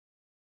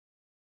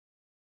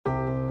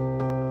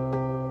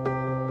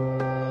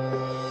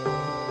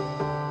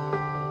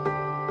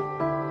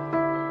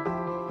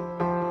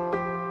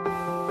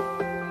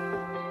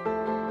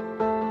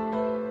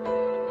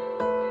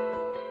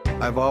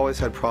I've always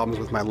had problems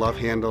with my love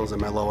handles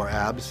and my lower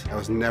abs. I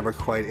was never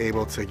quite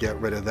able to get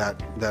rid of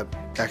that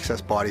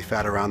excess body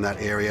fat around that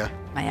area.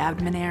 My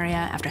abdomen area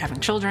after having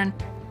children.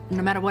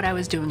 No matter what I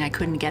was doing, I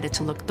couldn't get it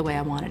to look the way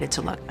I wanted it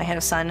to look. I had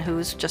a son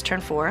who's just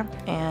turned 4,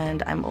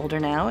 and I'm older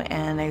now,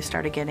 and I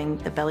started getting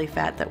the belly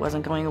fat that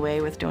wasn't going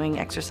away with doing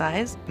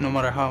exercise. No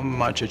matter how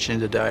much I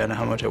changed the diet and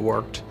how much I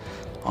worked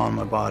on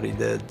my body,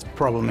 the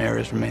problem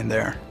areas remain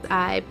there.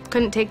 I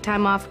couldn't take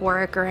time off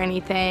work or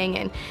anything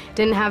and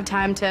didn't have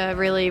time to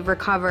really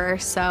recover,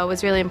 so it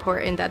was really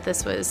important that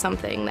this was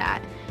something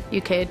that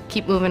you could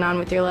keep moving on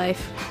with your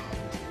life.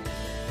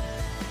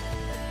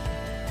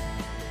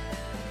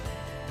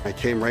 I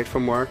came right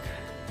from work,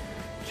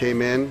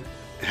 came in,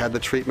 had the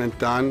treatment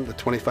done, the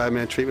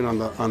 25-minute treatment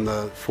on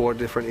the 4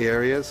 different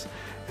areas,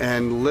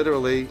 and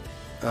literally,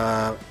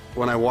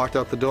 when I walked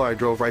out the door, I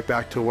drove right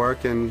back to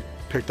work and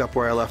picked up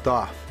where I left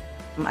off.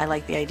 I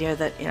like the idea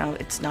that, you know,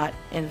 it's not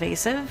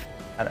invasive.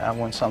 I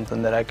want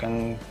something that I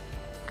can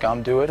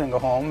come do it and go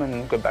home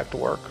and go back to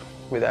work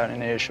without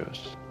any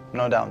issues.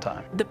 No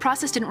downtime. The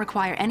process didn't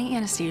require any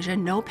anesthesia,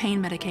 no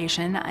pain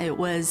medication. It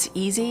was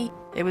easy.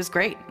 It was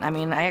great. I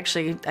mean, I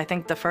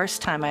think the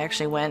first time I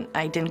actually went,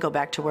 I didn't go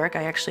back to work.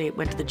 I actually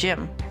went to the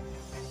gym.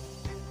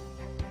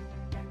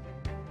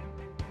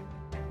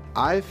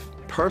 I've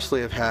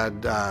personally have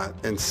had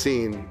and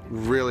seen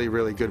really,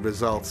 really good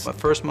results. My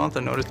first month, I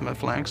noticed my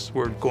flanks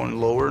were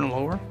going lower and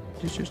lower.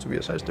 This used to be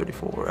a size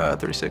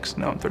 36,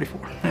 now I'm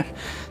 34.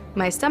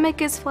 My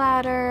stomach is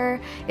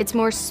flatter, it's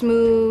more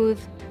smooth.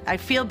 I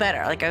feel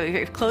better, like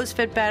your clothes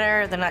fit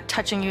better, they're not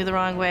touching you the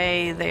wrong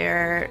way,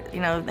 they're,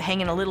 you know,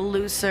 hanging a little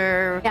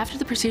looser. After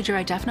the procedure,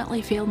 I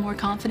definitely feel more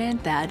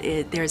confident that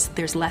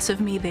there's less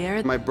of me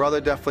there. My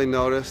brother definitely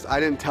noticed. I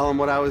didn't tell him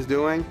what I was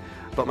doing,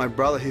 but my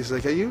brother, he's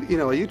like, are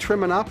you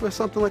trimming up or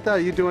something like that?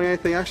 Are you doing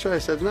anything extra? I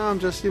said, no, I'm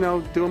just,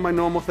 doing my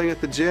normal thing at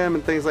the gym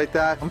and things like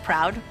that. I'm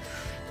proud.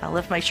 I'll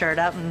lift my shirt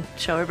up and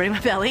show everybody my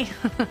belly.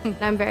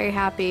 I'm very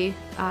happy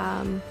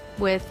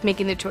with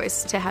making the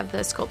choice to have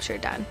the sculpture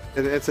done.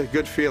 It's a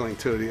good feeling,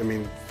 too. I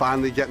mean,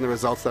 finally getting the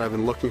results that I've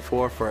been looking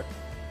for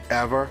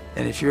forever.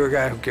 And if you're a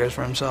guy who cares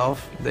for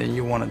himself, then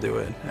you want to do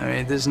it. I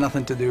mean, there's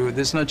nothing to do.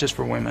 This is not just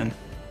for women.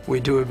 We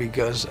do it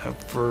because,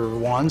 for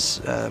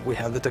once, we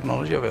have the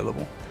technology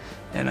available.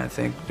 And I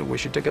think that we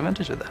should take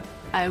advantage of that.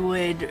 I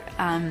would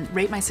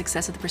rate my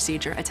success of the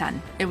procedure a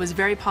 10. It was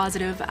very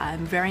positive.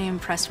 I'm very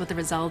impressed with the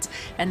results,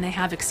 and they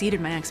have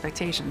exceeded my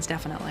expectations,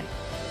 definitely.